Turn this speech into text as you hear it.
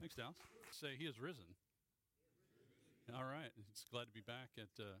Thanks, Dallas. Say he is risen. All right. It's glad to be back at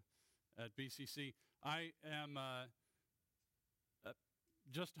BCC. I am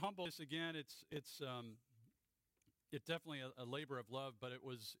just humble. This again. It's definitely a labor of love, but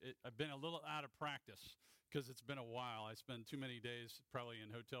I've been a little out of practice because it's been a while. I spend too many days probably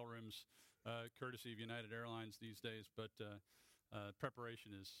in hotel rooms, courtesy of United Airlines these days. But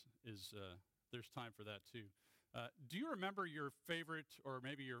preparation is there's time for that too. Do you remember your favorite, or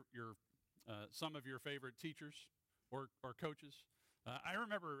maybe your some of your favorite teachers or coaches? I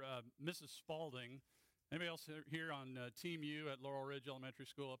remember Mrs. Spalding. Anybody else here on Team U at Laurel Ridge Elementary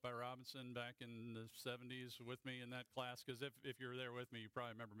School up by Robinson back in the 70s with me in that class? Because if you were there with me, you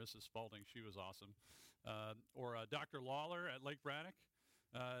probably remember Mrs. Spalding. She was awesome. Or Dr. Lawler at Lake Braddock.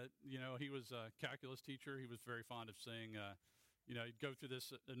 He was a calculus teacher. He was very fond of saying, he'd go through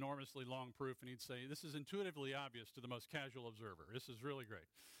this enormously long proof, and he'd say, this is intuitively obvious to the most casual observer. This is really great.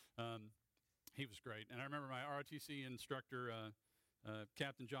 He was great. And I remember my ROTC instructor,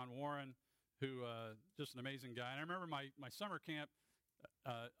 Captain John Warren, who just an amazing guy. And I remember my summer camp,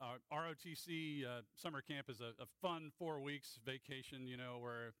 our ROTC summer camp is a fun 4 weeks vacation,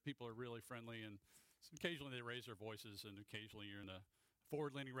 where people are really friendly, and occasionally they raise their voices, and occasionally you're in a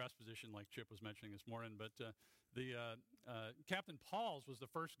forward-leaning rest position like Chip was mentioning this morning. But Captain Pauls was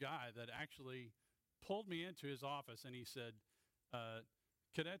the first guy that actually pulled me into his office, and he said,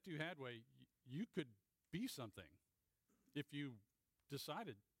 Cadet Duhadway, you could be something if you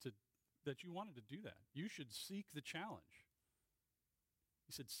decided that you wanted to do that. You should seek the challenge.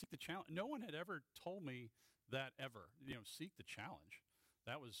 He said, seek the challenge. No one had ever told me that ever. Seek the challenge.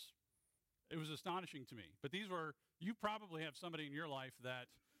 It was astonishing to me. But you probably have somebody in your life that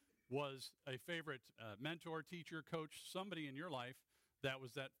was a favorite mentor, teacher, coach, somebody in your life that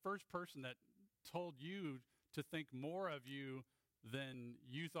was that first person that told you to think more of you than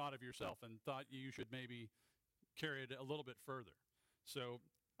you thought of yourself and thought you should maybe carry it a little bit further. So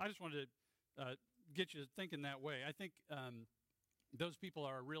I just wanted to get you thinking that way. I think those people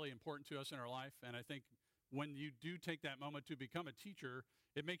are really important to us in our life, and I think when you do take that moment to become a teacher,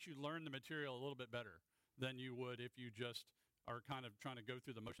 it makes you learn the material a little bit better than you would if you just are kind of trying to go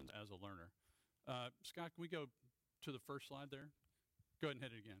through the motions as a learner. Scott, can we go to the first slide there? Go ahead and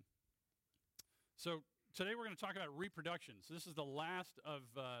hit it again. So today we're going to talk about reproduction. So this is the last of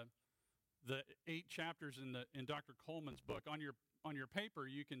the 8 chapters in Dr. Coleman's book. On your paper,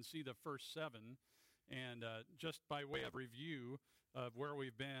 you can see the first 7. And just by way of review of where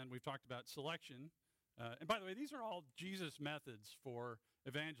we've been, we've talked about selection. And by the way, these are all Jesus methods for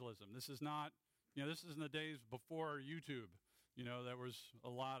evangelism. This is not, this is in the days before YouTube. There was a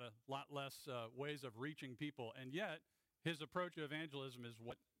lot less ways of reaching people. And yet, his approach to evangelism is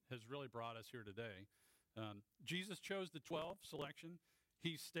what has really brought us here today. Jesus chose the 12, selection.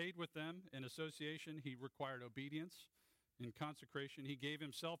 He stayed with them in association. He required obedience in consecration. He gave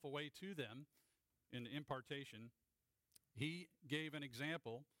himself away to them in impartation. He gave an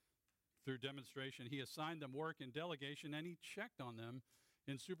example through demonstration. He assigned them work in delegation, and he checked on them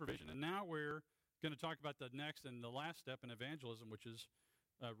in supervision. And now we're going to talk about the next and the last step in evangelism, which is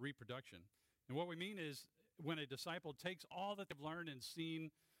reproduction. And what we mean is when a disciple takes all that they've learned and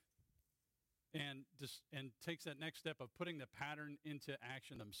seen and takes that next step of putting the pattern into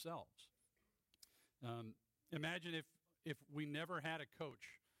action themselves. Imagine if we never had a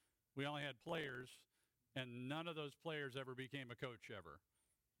coach. We only had players, and none of those players ever became a coach ever.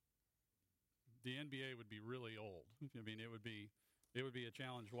 The NBA would be really old. I mean, it would be a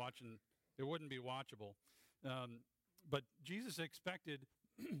challenge watching. It wouldn't be watchable. But Jesus expected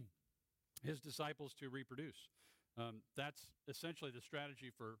his disciples to reproduce. That's essentially the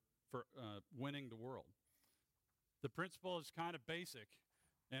strategy for winning the world. The principle is kind of basic,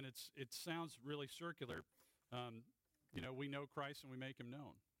 and it sounds really circular. We know Christ and we make him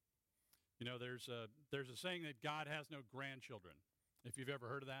known. There's a saying that God has no grandchildren, if you've ever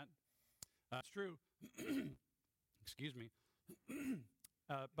heard of that. It's true. Excuse me.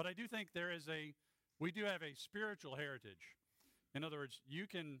 But I do think we do have a spiritual heritage. In other words, you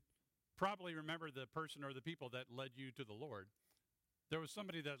can probably remember the person or the people that led you to the Lord. There was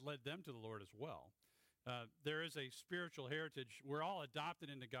somebody that led them to the Lord as well. There is a spiritual heritage. We're all adopted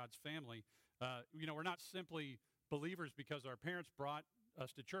into God's family. We're not simply believers because our parents brought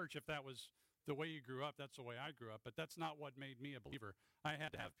us to church. If that was the way you grew up, that's the way I grew up. But that's not what made me a believer. I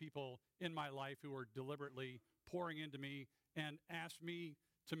had to have people in my life who were deliberately pouring into me and asked me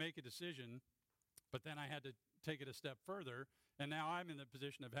to make a decision. But then I had to take it a step further. And now I'm in the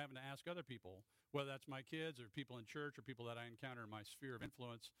position of having to ask other people, whether that's my kids or people in church or people that I encounter in my sphere of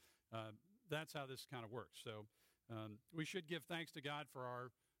influence. That's how this kind of works. So we should give thanks to God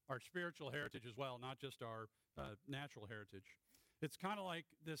for our our spiritual heritage as well, not just our natural heritage. It's kind of like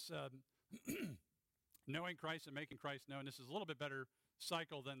this knowing Christ and making Christ known. This is a little bit better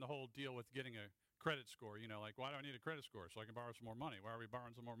cycle than the whole deal with getting a credit score. Like, why do I need a credit score? So I can borrow some more money. Why are we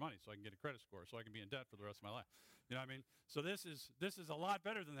borrowing some more money? So I can get a credit score, so I can be in debt for the rest of my life. You know what I mean? So this is a lot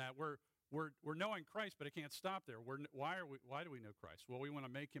better than that. We're knowing Christ, but it can't stop there. Why do we know Christ? Well, we want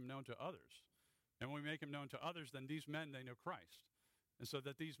to make him known to others. And when we make him known to others, then these men, they know Christ. And so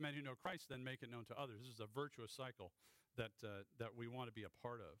that these men who know Christ then make it known to others. This is a virtuous cycle that we want to be a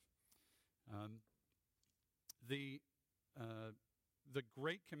part of. The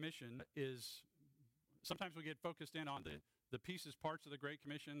Great Commission is, sometimes we get focused in on the pieces, parts of the Great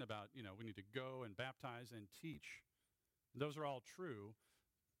Commission about, we need to go and baptize and teach. Those are all true,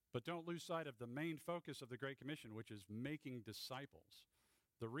 but don't lose sight of the main focus of the Great Commission, which is making disciples.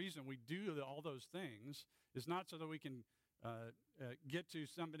 The reason we do all those things is not so that we can get to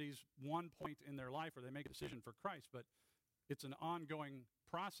somebody's one point in their life where they make a decision for Christ, but it's an ongoing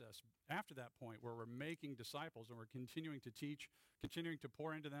process after that point where we're making disciples and we're continuing to teach, continuing to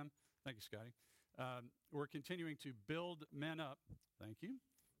pour into them. Thank you, Scotty. We're continuing to build men up. Thank you.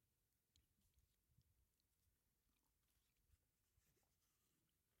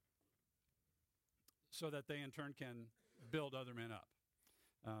 So that they in turn can build other men up.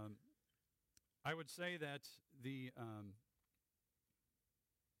 I would say that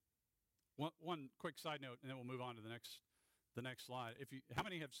one quick side note, and then we'll move on to the next slide. How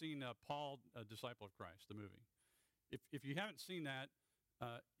many have seen Paul, a Disciple of Christ, the movie? If you haven't seen that,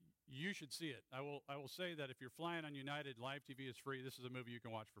 you should see it. I will say that if you're flying on United, live TV is free. This is a movie you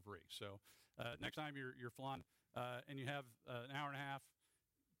can watch for free. So next time you're flying and you have an hour and a half,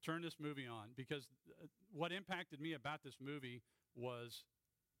 turn this movie on, because what impacted me about this movie was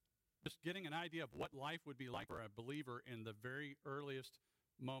just getting an idea of what life would be like for a believer in the very earliest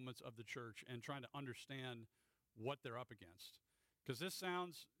moments of the church and trying to understand what they're up against. Because this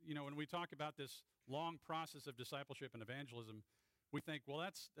sounds, when we talk about this long process of discipleship and evangelism, we think, well,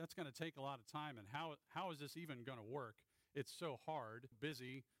 that's going to take a lot of time, and how is this even going to work? It's so hard,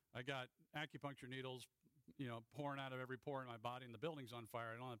 busy. I got acupuncture needles, pouring out of every pore in my body, and the building's on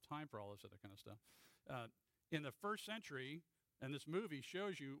fire. I don't have time for all this other kind of stuff. In the first century, and this movie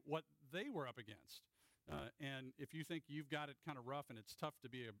shows you what they were up against. And if you think you've got it kind of rough and it's tough to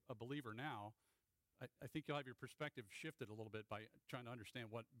be a believer now, I think you'll have your perspective shifted a little bit by trying to understand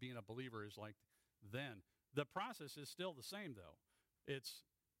what being a believer is like then. The process is still the same, though. It's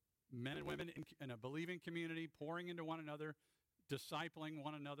men and women in a believing community pouring into one another, discipling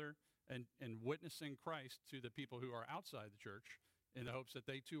one another, and witnessing Christ to the people who are outside the church in the hopes that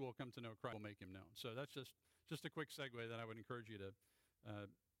they too will come to know Christ, will make him known. So that's just a quick segue that I would encourage you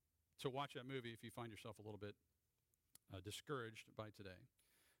to watch that movie if you find yourself a little bit discouraged by today.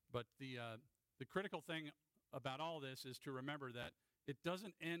 But the critical thing about all this is to remember that it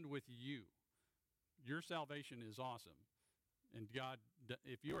doesn't end with you. Your salvation is awesome. And God,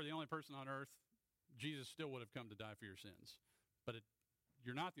 if you are the only person on earth, Jesus still would have come to die for your sins. But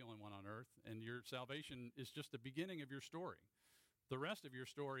you're not the only one on earth, and your salvation is just the beginning of your story. The rest of your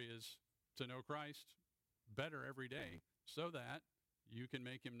story is to know Christ better every day so that you can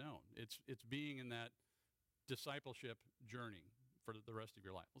make him known. It's being in that discipleship journey for the rest of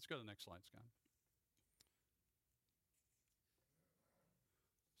your life. Let's go to the next slide, Scott.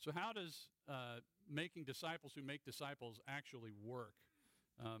 So how does making disciples who make disciples actually work?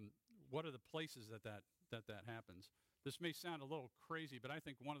 What are the places that happens? This may sound a little crazy, but I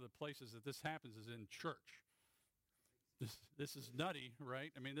think one of the places that this happens is in church. This is nutty,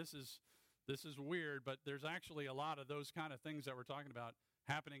 right? I mean, this is weird, but there's actually a lot of those kind of things that we're talking about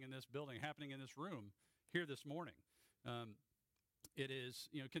happening in this building, happening in this room here this morning. It is,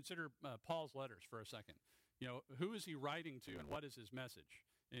 consider Paul's letters for a second. Who is he writing to, and what is his message?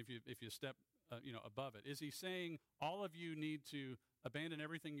 And if you step, above it, is he saying all of you need to abandon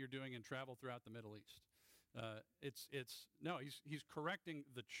everything you're doing and travel throughout the Middle East? No. He's correcting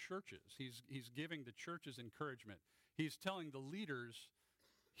the churches. He's giving the churches encouragement. He's telling the leaders,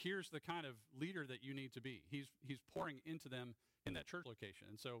 here's the kind of leader that you need to be. He's pouring into them in that church location.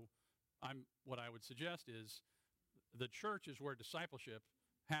 And so what I would suggest is the church is where discipleship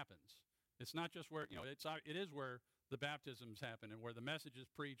happens. It's not just where, it is where the baptisms happen and where the message is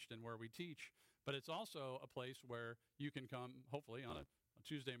preached and where we teach, but it's also a place where you can come, hopefully, on a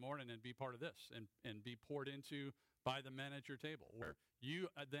Tuesday morning and be part of this and be poured into by the men at your table, where you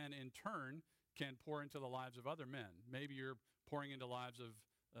then in turn can pour into the lives of other men. Maybe you're pouring into lives of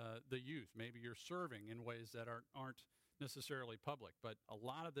the youth. Maybe you're serving in ways that aren't necessarily public, but a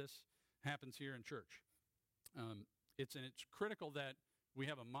lot of this happens here in church. It's critical that we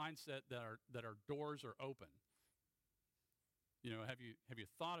have a mindset that our doors are open. Have you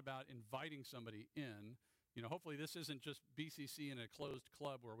thought about inviting somebody in? Hopefully this isn't just BCC in a closed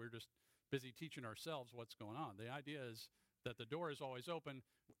club where we're just busy teaching ourselves what's going on. The idea is that the door is always open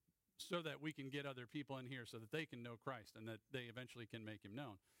so that we can get other people in here so that they can know Christ and that they eventually can make him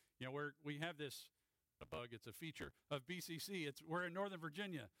known. We have this bug, it's a feature of BCC. We're in Northern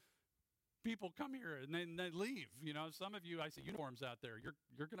Virginia. People come here and then they leave. Some of you, I see uniforms out there.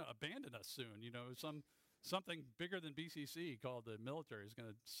 You're going to abandon us soon. Something bigger than BCC called the military is going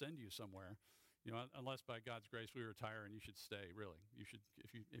to send you somewhere. Unless by God's grace we retire and you should stay. Really, you should.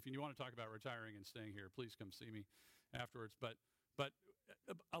 If you want to talk about retiring and staying here, please come see me afterwards. But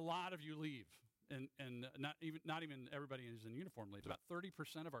a lot of you leave, and not even everybody is in uniform leaves. About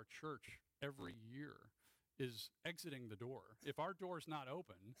 30% of our church every year is exiting the door. If our door's not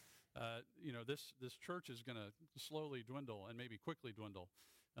open, this church is going to slowly dwindle and maybe quickly dwindle.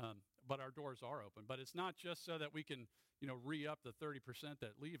 But our doors are open. But it's not just so that we can, re-up the 30%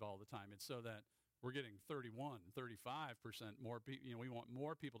 that leave all the time. It's so that we're getting 31, 35% more people. We want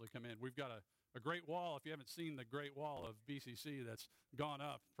more people to come in. We've got a great wall. If you haven't seen the great wall of BCC that's gone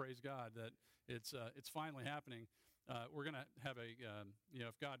up, praise God that it's finally happening. We're going to have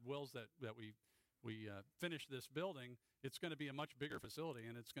if God wills that we finish this building, it's going to be a much bigger facility,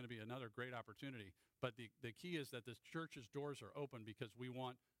 and it's going to be another great opportunity. But the key is that this church's doors are open because we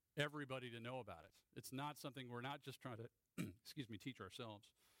want everybody to know about it. It's not something we're not just trying to, teach ourselves.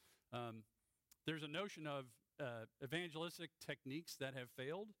 There's a notion of evangelistic techniques that have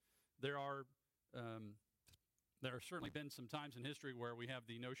failed. There are certainly been some times in history where we have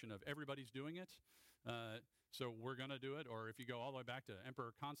the notion of everybody's doing it, so we're going to do it. Or if you go all the way back to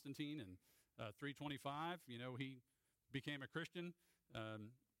Emperor Constantine in 325, he became a Christian.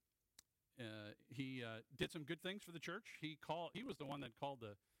 He did some good things for the church. He was the one that called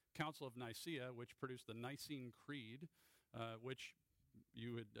the Council of Nicaea, which produced the Nicene Creed, which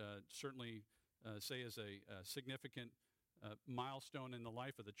you would certainly say is a significant milestone in the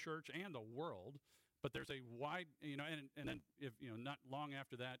life of the church and the world. But there's a wide, and then if not long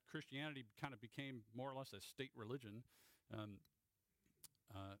after that, Christianity kind of became more or less a state religion.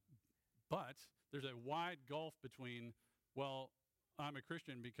 But there's a wide gulf between, well, I'm a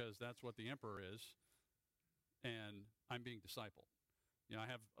Christian because that's what the emperor is, and I'm being discipled. I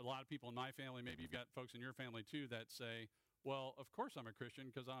have a lot of people in my family, maybe you've got folks in your family too, that say, well, of course I'm a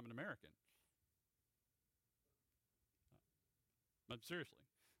Christian because I'm an American. But seriously,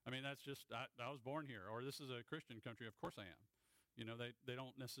 that's just, I was born here, or this is a Christian country, of course I am. They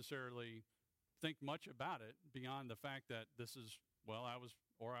don't necessarily think much about it beyond the fact that this is, well, I was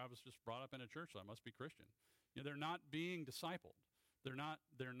just brought up in a church, so I must be Christian. They're not being discipled.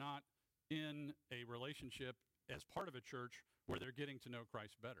 They're not in a relationship as part of a church where they're getting to know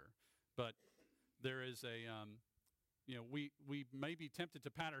Christ better. But there is we may be tempted to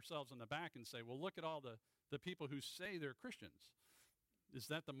pat ourselves on the back and say, well, look at all the people who say they're Christians. Is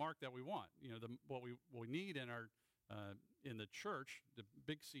that the mark that we want? What we need in the church, the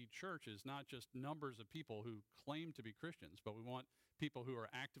Big C church, is not just numbers of people who claim to be Christians, but we want people who are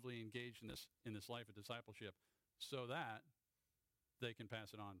actively engaged in this life of discipleship so that they can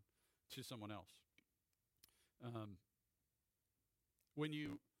pass it on to someone else. When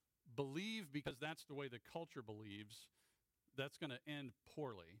you believe because that's the way the culture believes, that's going to end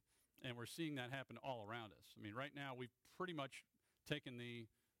poorly. And we're seeing that happen all around us. Right now we've pretty much taken the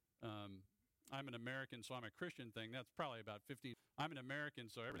I'm an American, so I'm a Christian thing. That's probably about 15. I'm an American,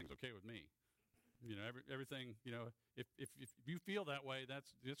 so everything's okay with me. Everything, if you feel that way,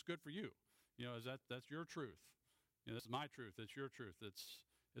 that's good for you. That's your truth. This is my truth. It's your truth.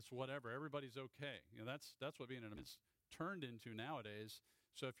 It's whatever. Everybody's okay. That's what being an American is turned into nowadays.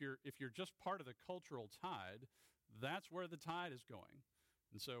 So if you're just part of the cultural tide, that's where the tide is going.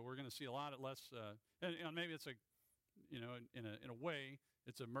 And so we're going to see a lot less. And maybe it's in a way,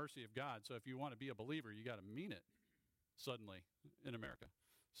 it's a mercy of God. So if you want to be a believer, you got to mean it. Suddenly in America,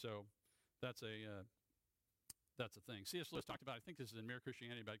 so that's a thing. C.S. Lewis talked about, I think this is in Mere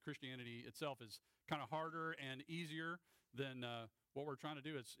Christianity, but Christianity itself is kind of harder and easier than what we're trying to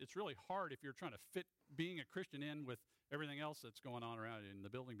do. It's really hard if you're trying to fit being a Christian in with everything else that's going on around you and the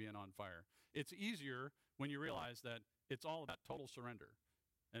building being on fire. It's easier when you realize that it's all about total surrender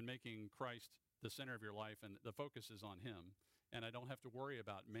and making Christ the center of your life, and the focus is on him, and I don't have to worry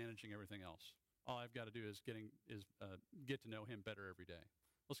about managing everything else. All I've got to do is get to know him better every day.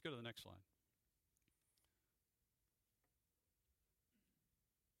 Let's go to the next slide.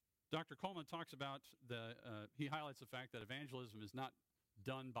 Dr. Coleman talks about he highlights the fact that evangelism is not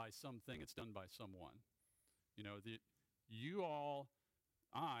done by something, it's done by someone. You all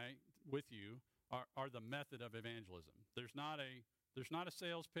I, with you, are the method of evangelism. There's not a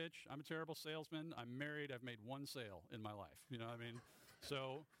sales pitch. I'm a terrible salesman. I'm married. I've made one sale in my life. You know what I mean?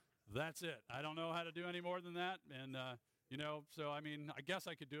 So that's it. I don't know how to do any more than that. And, so, I mean, I guess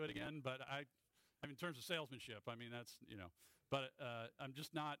I could do it again, but in terms of salesmanship, I mean, that's, but I'm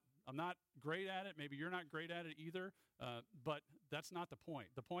not great at it. Maybe you're not great at it either. But that's not the point.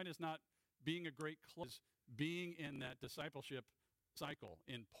 The point is not being a great close, being in that discipleship cycle,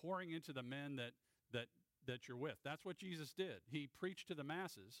 in pouring into the men that you're with. That's what Jesus did. He preached to the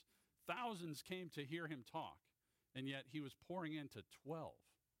masses. Thousands came to hear him talk, and yet he was pouring into 12,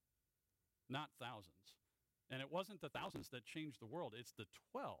 not thousands. And it wasn't the thousands that changed the world. It's the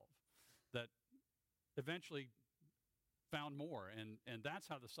 12 that eventually found more, and that's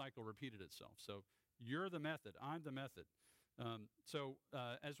how the cycle repeated itself. So you're the method. I'm the method.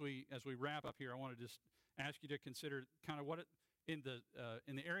 As we wrap up here, I want to just ask you to consider kind of in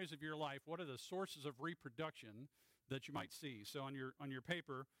the areas of your life, what are the sources of reproduction that you might see? So on your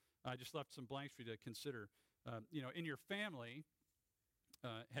paper, I just left some blanks for you to consider. In your family,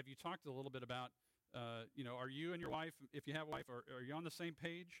 have you talked a little bit about, are you and your wife, if you have a wife, are you on the same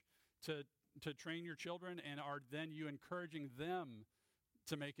page to train your children, and are then you encouraging them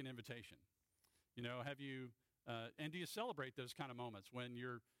to make an invitation? Have you, and do you celebrate those kind of moments when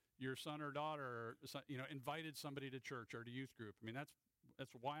your son or daughter, invited somebody to church or to youth group? I mean,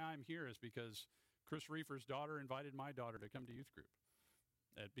 that's why I'm here, is because Chris Reefer's daughter invited my daughter to come to youth group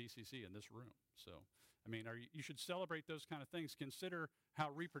at BCC in this room. So, I mean, you should celebrate those kind of things. Consider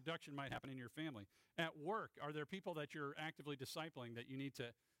how reproduction might happen in your family. At work, are there people that you're actively discipling that you need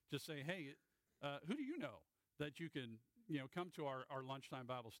to just say, hey, who do you know that you can, come to our lunchtime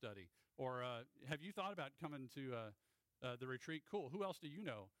Bible study? Or have you thought about coming to the retreat? Cool. Who else do you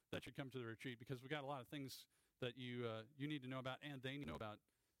know that should come to the retreat? Because we got a lot of things that you need to know about, and they need to know about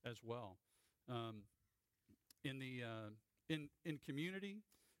as well. In community,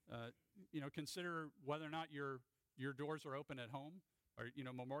 consider whether or not your doors are open at home.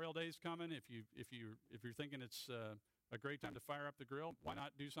 Or Memorial Day's coming. If you're thinking it's a great time to fire up the grill, why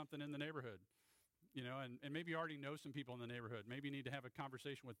not do something in the neighborhood? And maybe you already know some people in the neighborhood. Maybe you need to have a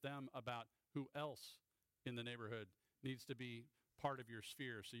conversation with them about who else in the neighborhood needs to be part of your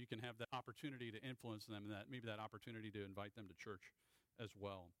sphere, so you can have that opportunity to influence them, and that opportunity to invite them to church as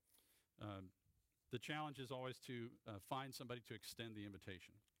well. The challenge is always to find somebody to extend the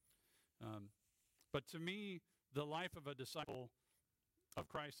invitation. But to me, the life of a disciple of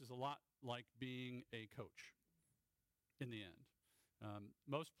Christ is a lot like being a coach in the end.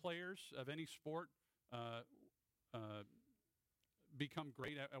 Most players of any sport become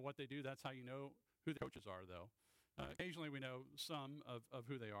great at what they do. That's how you know who the coaches are, though. Occasionally we know some of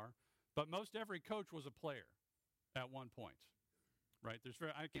who they are, but most every coach was a player at one point, right?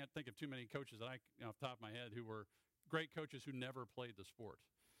 I can't think of too many coaches that off the top of my head, who were great coaches who never played the sport.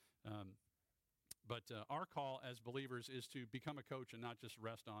 But our call as believers is to become a coach and not just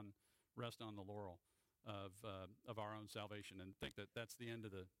rest on the laurel of our own salvation and think that that's the end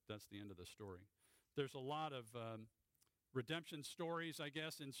of the story. There's a lot of redemption stories, I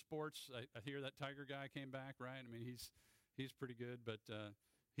guess, in sports. I hear that Tiger guy came back, right? I mean, he's pretty good, but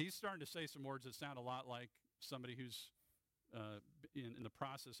he's starting to say some words that sound a lot like somebody who's in the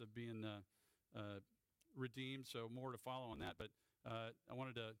process of being redeemed. So more to follow on that. But I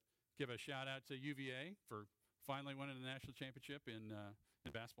wanted to give a shout out to UVA for finally winning the national championship in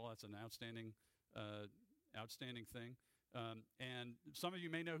basketball. That's an outstanding thing. And some of you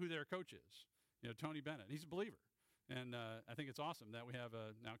may know who their coach is. Tony Bennett. He's a believer. And I think it's awesome that we have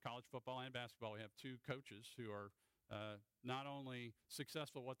now college football and basketball. We have two coaches who are not only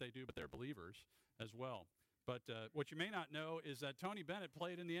successful at what they do, but they're believers as well. But what you may not know is that Tony Bennett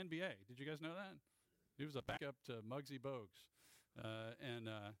played in the NBA. Did you guys know that? He was a backup to Muggsy Bogues. And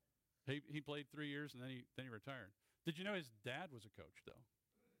he played 3 years, and then he retired. Did you know his dad was a coach, though?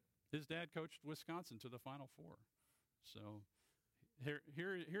 His dad coached Wisconsin to the Final Four. So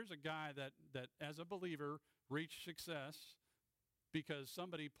here's a guy that as a believer reached success because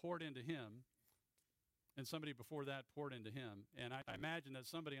somebody poured into him, and somebody before that poured into him. And I imagine that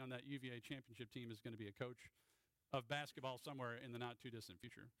somebody on that UVA championship team is going to be a coach of basketball somewhere in the not-too-distant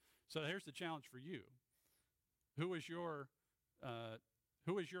future. So here's the challenge for you. Who is your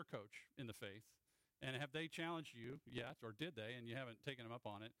coach in the faith? And have they challenged you yet, or did they, and you haven't taken them up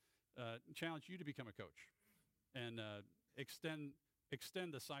on it, challenge you to become a coach and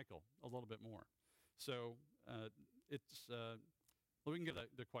extend the cycle a little bit more? So we can get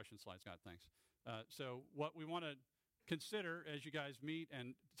the question slide, Scott, thanks. So what we want to consider as you guys meet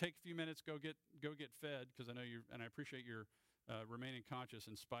and take a few minutes, go get fed, because I know and I appreciate your remaining conscious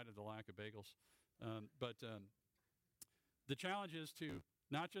in spite of the lack of bagels. But the challenge is to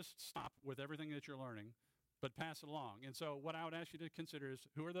not just stop with everything that you're learning, but pass it along. And so what I would ask you to consider is,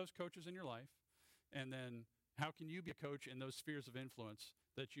 who are those coaches in your life? And then how can you be a coach in those spheres of influence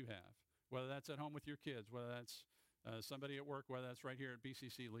that you have? Whether that's at home with your kids, whether that's somebody at work, whether that's right here at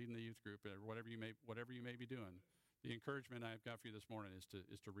BCC leading the youth group, or whatever you may be doing. The encouragement I've got for you this morning is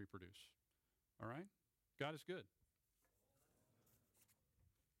to reproduce. All right? God is good.